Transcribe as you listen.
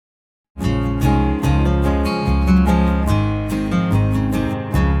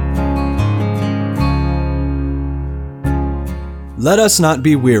Let us not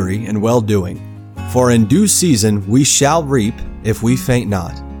be weary in well-doing, for in due season we shall reap if we faint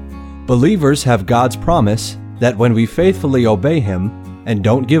not. Believers have God's promise that when we faithfully obey Him and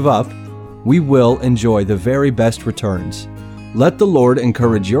don't give up, we will enjoy the very best returns. Let the Lord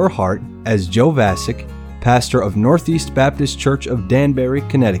encourage your heart as Joe Vasick, pastor of Northeast Baptist Church of Danbury,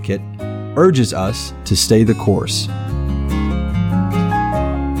 Connecticut, urges us to stay the course.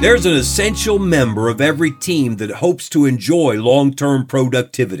 There's an essential member of every team that hopes to enjoy long-term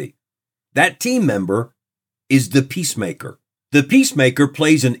productivity. That team member is the peacemaker. The peacemaker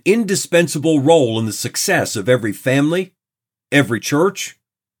plays an indispensable role in the success of every family, every church,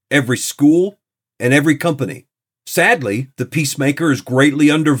 every school, and every company. Sadly, the peacemaker is greatly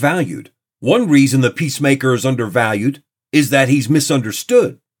undervalued. One reason the peacemaker is undervalued is that he's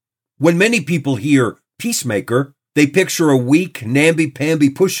misunderstood. When many people hear peacemaker, they picture a weak, namby-pamby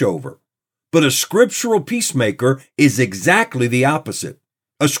pushover. But a scriptural peacemaker is exactly the opposite.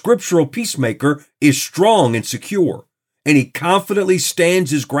 A scriptural peacemaker is strong and secure, and he confidently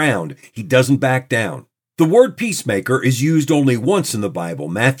stands his ground. He doesn't back down. The word peacemaker is used only once in the Bible,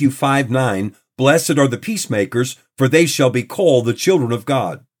 Matthew 5:9, "Blessed are the peacemakers, for they shall be called the children of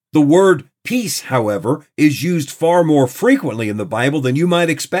God." The word peace, however, is used far more frequently in the Bible than you might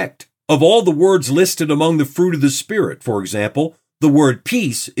expect. Of all the words listed among the fruit of the Spirit, for example, the word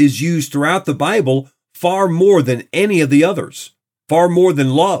peace is used throughout the Bible far more than any of the others, far more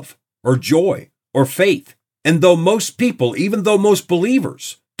than love or joy or faith. And though most people, even though most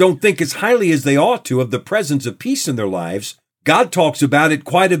believers, don't think as highly as they ought to of the presence of peace in their lives, God talks about it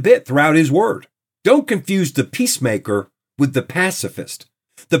quite a bit throughout His Word. Don't confuse the peacemaker with the pacifist.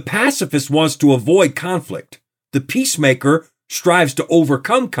 The pacifist wants to avoid conflict. The peacemaker strives to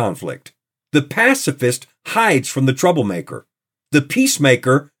overcome conflict. The pacifist hides from the troublemaker. The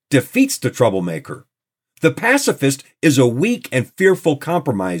peacemaker defeats the troublemaker. The pacifist is a weak and fearful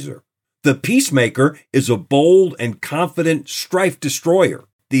compromiser. The peacemaker is a bold and confident strife destroyer.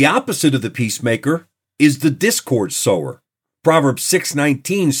 The opposite of the peacemaker is the discord sower. Proverbs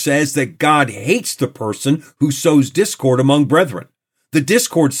 6:19 says that God hates the person who sows discord among brethren. The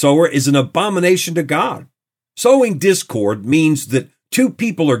discord sower is an abomination to God. Sowing discord means that two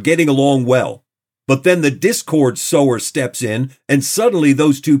people are getting along well, but then the discord sower steps in and suddenly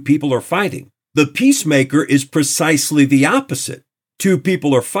those two people are fighting. The peacemaker is precisely the opposite. Two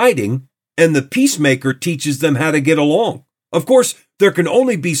people are fighting, and the peacemaker teaches them how to get along. Of course, there can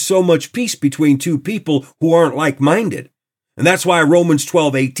only be so much peace between two people who aren't like-minded. And that's why Romans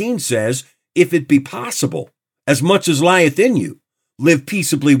 12:18 says, "If it be possible, as much as lieth in you, live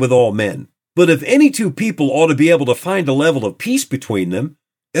peaceably with all men." But if any two people ought to be able to find a level of peace between them,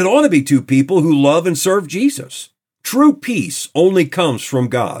 it ought to be two people who love and serve Jesus. True peace only comes from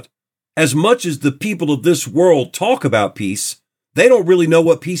God. As much as the people of this world talk about peace, they don't really know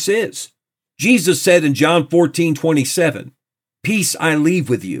what peace is. Jesus said in John 14:27, "Peace I leave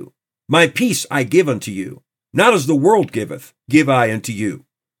with you, my peace I give unto you. Not as the world giveth, give I unto you."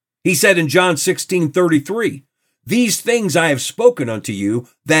 He said in John 16:33, "These things I have spoken unto you,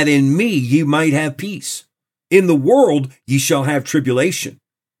 that in me ye might have peace. In the world ye shall have tribulation,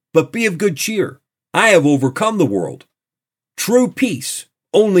 but be of good cheer. I have overcome the world." True peace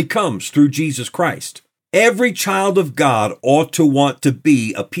only comes through Jesus Christ. Every child of God ought to want to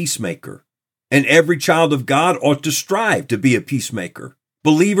be a peacemaker, and every child of God ought to strive to be a peacemaker.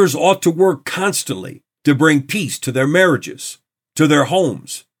 Believers ought to work constantly to bring peace to their marriages, to their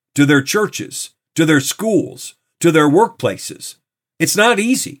homes, to their churches, to their schools, to their workplaces. It's not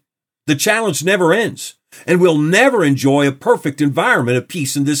easy. The challenge never ends, and we'll never enjoy a perfect environment of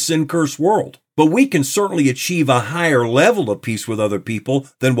peace in this sin-cursed world. But we can certainly achieve a higher level of peace with other people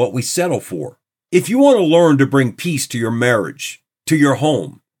than what we settle for. If you want to learn to bring peace to your marriage, to your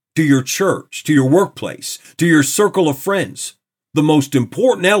home, to your church, to your workplace, to your circle of friends, the most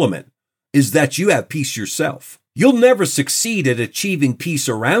important element is that you have peace yourself. You'll never succeed at achieving peace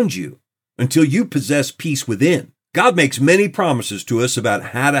around you until you possess peace within. God makes many promises to us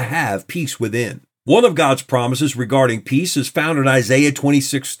about how to have peace within. One of God's promises regarding peace is found in Isaiah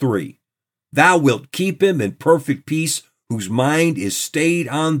 26:3. "Thou wilt keep him in perfect peace, whose mind is stayed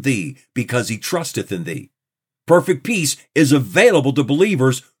on thee, because he trusteth in thee." Perfect peace is available to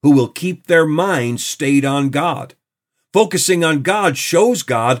believers who will keep their minds stayed on God. Focusing on God shows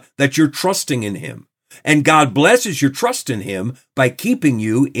God that you're trusting in Him, and God blesses your trust in Him by keeping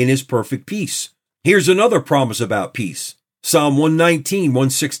you in His perfect peace. Here's another promise about peace. Psalm 119,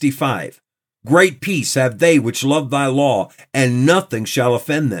 165. "Great peace have they which love thy law, and nothing shall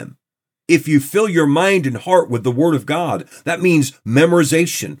offend them." If you fill your mind and heart with the Word of God, that means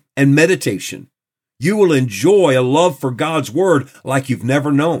memorization and meditation. You will enjoy a love for God's Word like you've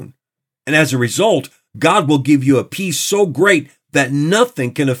never known. And as a result, God will give you a peace so great that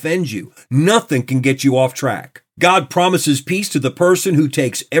nothing can offend you. Nothing can get you off track. God promises peace to the person who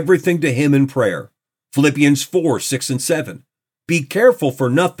takes everything to Him in prayer. Philippians 4:6-7. Be careful for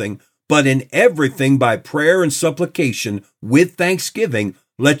nothing, but in everything by prayer and supplication with thanksgiving,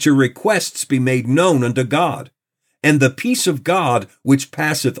 let your requests be made known unto God. And the peace of God, which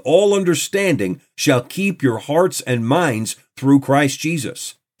passeth all understanding, shall keep your hearts and minds through Christ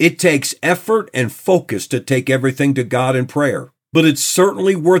Jesus. It takes effort and focus to take everything to God in prayer, but it's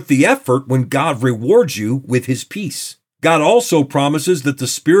certainly worth the effort when God rewards you with His peace. God also promises that the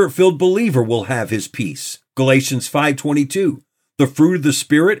Spirit-filled believer will have His peace. Galatians 5:22. The fruit of the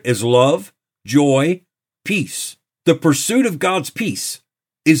Spirit is love, joy, peace. The pursuit of God's peace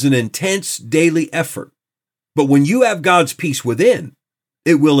is an intense daily effort. But when you have God's peace within,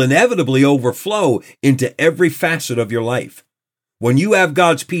 it will inevitably overflow into every facet of your life. When you have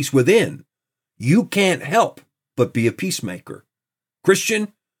God's peace within, you can't help but be a peacemaker.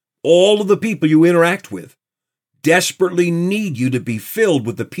 Christian, all of the people you interact with desperately need you to be filled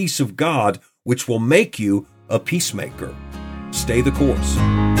with the peace of God, which will make you a peacemaker. Stay the course.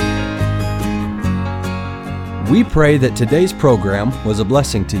 We pray that today's program was a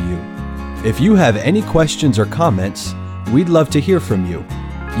blessing to you. If you have any questions or comments, we'd love to hear from you.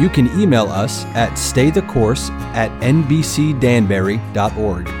 You can email us at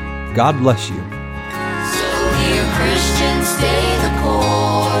staythecourse@nbcdanbury.org. God bless you.